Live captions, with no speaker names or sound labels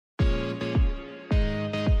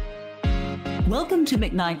Welcome to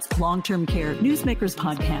McKnight's Long-Term Care Newsmakers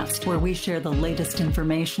podcast, where we share the latest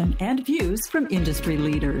information and views from industry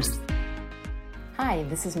leaders. Hi,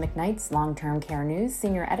 this is McKnight's Long-Term Care News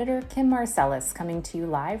Senior Editor Kim Marselas coming to you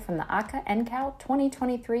live from the AHCA NCAL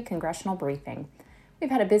 2023 Congressional Briefing.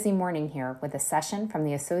 We've had a busy morning here with a session from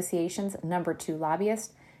the association's number 2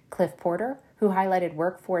 lobbyist, Cliff Porter, who highlighted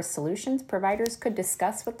workforce solutions providers could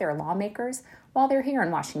discuss with their lawmakers while they're here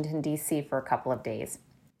in Washington, D.C. for a couple of days.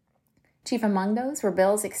 Chief among those were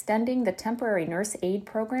bills extending the temporary nurse aid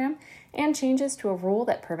program and changes to a rule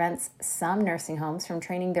that prevents some nursing homes from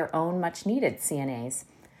training their own much-needed CNAs.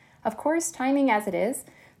 Of course, timing as it is,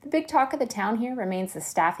 the big talk of the town here remains the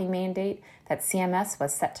staffing mandate that CMS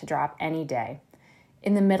was set to drop any day.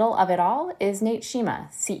 In the middle of it all is Nate Schema,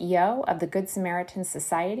 CEO of the Good Samaritan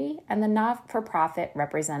Society and the not-for-profit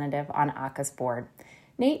representative on AHCA's board.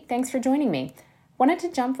 Nate, thanks for joining me. Wanted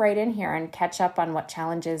to jump right in here and catch up on what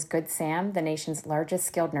challenges Good Sam, the nation's largest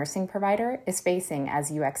skilled nursing provider, is facing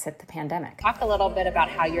as you exit the pandemic. Talk a little bit about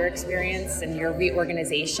how your experience and your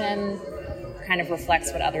reorganization kind of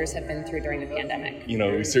reflects what others have been through during the pandemic. You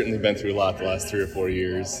know, we've certainly been through a lot the last 3 or 4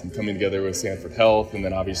 years, and coming together with Sanford Health, and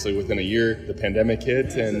then obviously within a year, the pandemic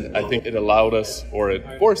hit, and I think it allowed us, or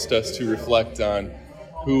it forced us to reflect on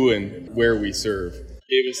who and where we serve. It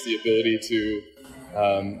gave us the ability to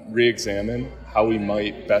re-examine how we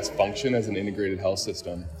might best function as an integrated health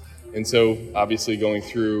system. And so obviously going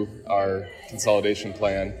through our consolidation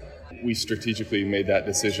plan, we strategically made that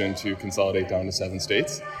decision to consolidate down to 7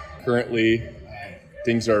 states. Currently,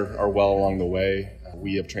 things are well along the way.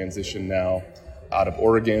 We have transitioned now out of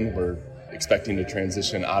Oregon. We're expecting to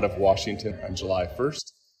transition out of Washington on July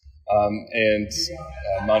 1st. And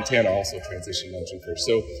Montana also transitioned on June 1st.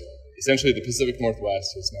 So essentially the Pacific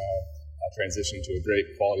Northwest has now transitioned to a great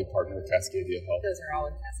quality partner, Cascadia Health. Those are all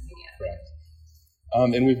in Cascadia.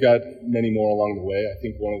 Correct. And we've got many more along the way. I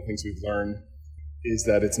think one of the things we've learned is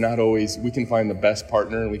that it's not always, we can find the best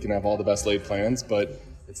partner and we can have all the best laid plans, but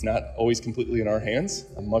it's not always completely in our hands.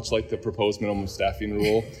 Much like the proposed minimum staffing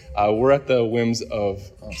rule, we're at the whims of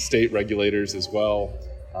state regulators as well,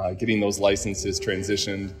 getting those licenses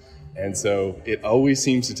transitioned. And so it always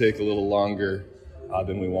seems to take a little longer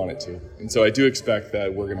than we want it to. And so I do expect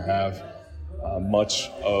that we're going to have much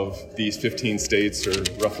of these 15 states, or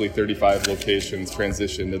roughly 35 locations,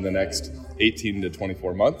 transitioned in the next 18 to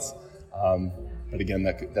 24 months. But again,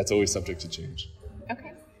 that's always subject to change.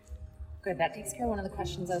 Okay, good. That takes care of one of the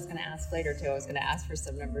questions I was going to ask later, too. I was going to ask for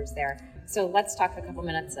some numbers there. So let's talk a couple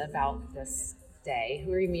minutes about this day.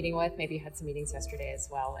 Who are you meeting with? Maybe you had some meetings yesterday as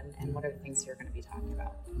well. And what are the things you're going to be talking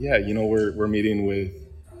about? Yeah, you know, we're meeting with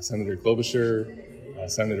Senator Klobuchar,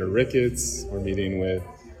 Senator Ricketts. We're meeting with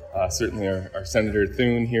certainly our Senator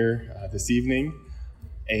Thune here this evening.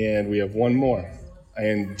 And we have one more,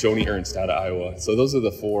 and Joni Ernst out of Iowa. So those are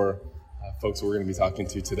the 4 folks we're going to be talking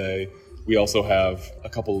to today. We also have a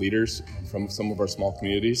couple leaders from some of our small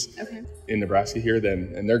communities in Nebraska here,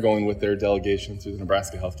 and they're going with their delegation through the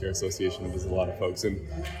Nebraska Healthcare Association to visit a lot of folks. And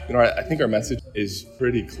you know, I think our message is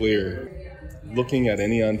pretty clear. Looking at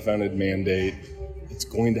any unfounded mandate, it's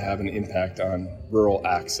going to have an impact on rural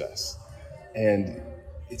access. And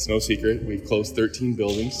it's no secret, we've closed 13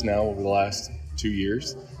 buildings now over the last 2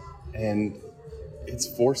 years, and it's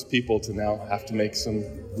forced people to now have to make some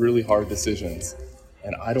really hard decisions.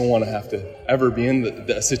 And I don't want to have to ever be in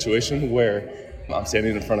the situation where I'm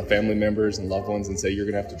standing in front of family members and loved ones and say, you're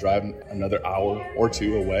going to have to drive another hour or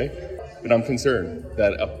 2 away. But I'm concerned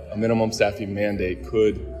that a minimum staffing mandate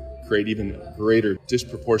could create even greater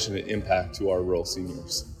disproportionate impact to our rural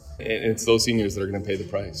seniors. And it's those seniors that are going to pay the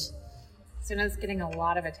price. So now it's getting a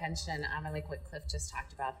lot of attention. I like what Cliff just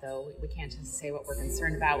talked about, though. We can't just say what we're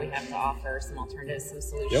concerned about. We have to offer some alternatives, some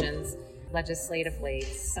solutions. Yep. Legislatively,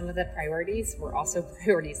 some of the priorities were also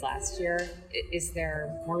priorities last year. Is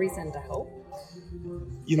there more reason to hope?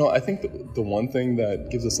 You know, I think the one thing that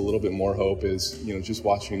gives us a little bit more hope is, you know, just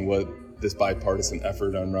watching what this bipartisan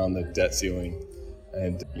effort around the debt ceiling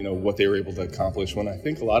and, you know, what they were able to accomplish when I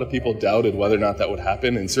think a lot of people doubted whether or not that would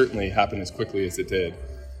happen, and certainly happen as quickly as it did.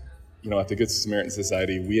 You know, at the Good Samaritan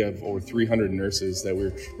Society, we have over 300 nurses that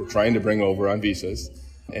we're trying to bring over on visas,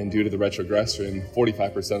 and due to the retrogression,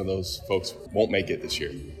 45% of those folks won't make it this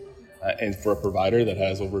year. And for a provider that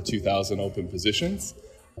has over 2,000 open positions,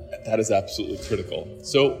 that is absolutely critical.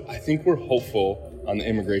 So I think we're hopeful on the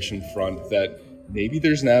immigration front that maybe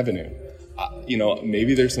there's an avenue. You know,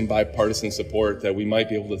 maybe there's some bipartisan support that we might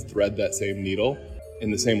be able to thread that same needle in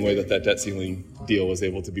the same way that debt ceiling deal was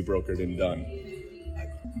able to be brokered and done.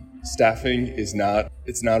 Staffing is not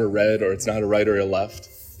a red or it's not a right or a left.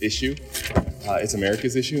 issue. It's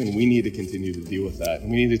America's issue, and we need to continue to deal with that. And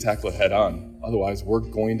we need to tackle it head on. Otherwise, we're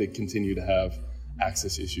going to continue to have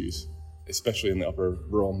access issues, especially in the upper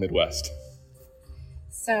rural Midwest.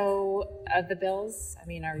 So the bills,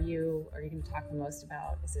 are you going to talk the most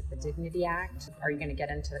about, is it the Dignity Act? Are you going to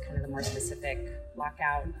get into the more specific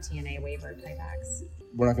lockout, TNA waiver type acts?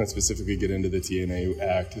 We're not going to specifically get into the TNA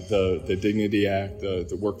Act, the Dignity Act,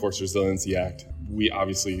 the Workforce Resiliency Act. We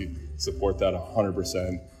obviously support that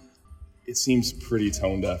 100%. It seems pretty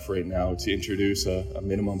tone deaf right now to introduce a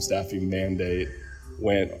minimum staffing mandate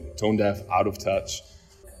when tone deaf, out of touch,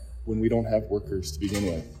 when we don't have workers to begin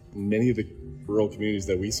with. Many of the rural communities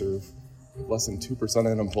that we serve have less than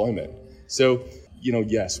 2% unemployment. So,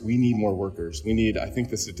 yes, we need more workers. I think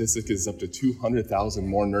the statistic is up to 200,000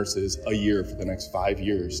 more nurses a year for the next 5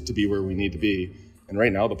 years to be where we need to be. And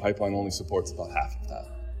right now, the pipeline only supports about half of that.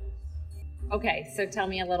 Okay, so tell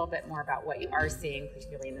me a little bit more about what you are seeing,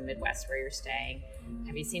 particularly in the Midwest where you're staying.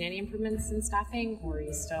 Have you seen any improvements in staffing, or are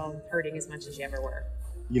you still hurting as much as you ever were?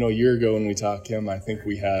 A year ago when we talked, Kim, I think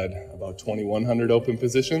we had about 2,100 open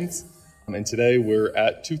positions, and today we're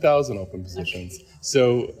at 2,000 open positions. Okay.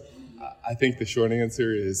 So I think the short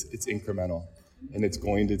answer is it's incremental, and it's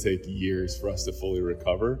going to take years for us to fully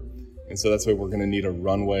recover. And so that's why we're going to need a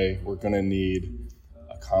runway. We're going to need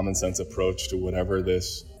a common sense approach to whatever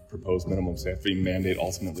this proposed minimum staffing mandate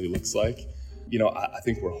ultimately looks like. I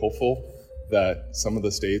think we're hopeful that some of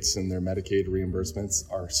the states and their Medicaid reimbursements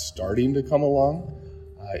are starting to come along.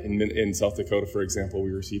 In South Dakota, for example,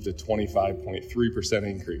 we received a 25.3%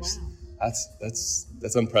 increase. Wow.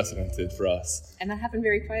 That's unprecedented for us. And that happened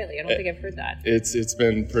very quietly. I don't think I've heard that. It's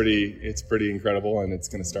pretty incredible, and it's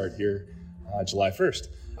going to start here July 1st.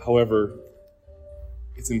 However,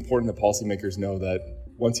 it's important that policymakers know that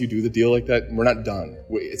once you do the deal like that, we're not done.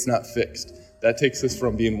 It's not fixed. That takes us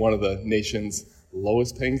from being one of the nation's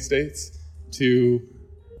lowest paying states to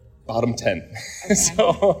bottom 10. Okay.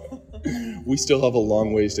 So we still have a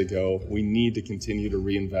long ways to go. We need to continue to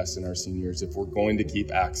reinvest in our seniors if we're going to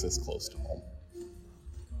keep access close to home.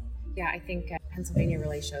 Yeah, I think Pennsylvania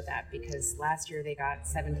really showed that, because last year they got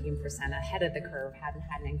 17% ahead of the curve, hadn't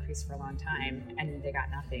had an increase for a long time, and they got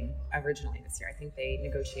nothing originally this year. I think they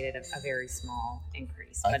negotiated a very small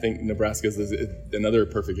increase. I think Nebraska's another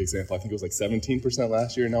perfect example. I think it was like 17%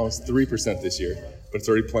 last year, now it's 3% this year, but it's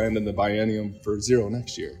already planned in the biennium for 0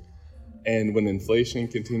 next year. And when inflation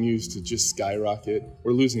continues to just skyrocket,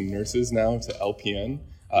 we're losing nurses now to LPN.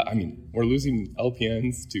 We're losing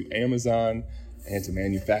LPNs to Amazon and to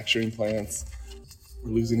manufacturing plants.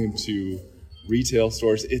 We're losing them to retail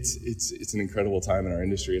stores. It's an incredible time in our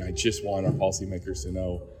industry, and I just want our policymakers to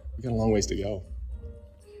know we've got a long ways to go.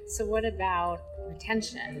 So what about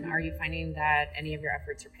retention? Are you finding that any of your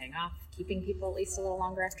efforts are paying off, keeping people at least a little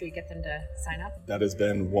longer after you get them to sign up? That has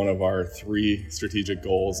been one of our 3 strategic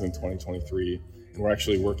goals in 2023, and we're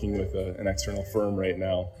actually working with an external firm right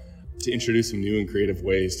now to introduce some new and creative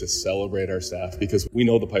ways to celebrate our staff, because we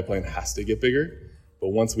know the pipeline has to get bigger, but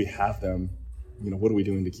once we have them, what are we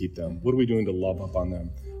doing to keep them? What are we doing to love up on them?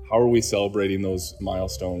 How are we celebrating those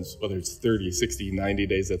milestones, whether it's 30, 60, 90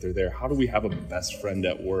 days that they're there? How do we have a best friend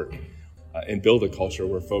at work and build a culture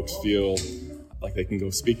where folks feel like they can go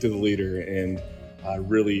speak to the leader and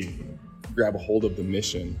really grab a hold of the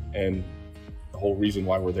mission and the whole reason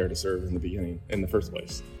why we're there to serve in the first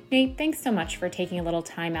place? Nate, thanks so much for taking a little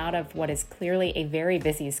time out of what is clearly a very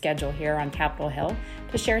busy schedule here on Capitol Hill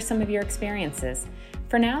to share some of your experiences.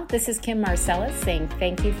 For now, this is Kim Marselas saying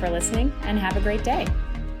thank you for listening and have a great day.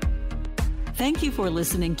 Thank you for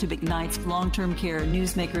listening to McKnight's Long-Term Care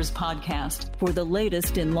Newsmakers podcast. For the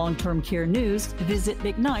latest in long-term care news, visit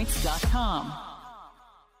McKnights.com.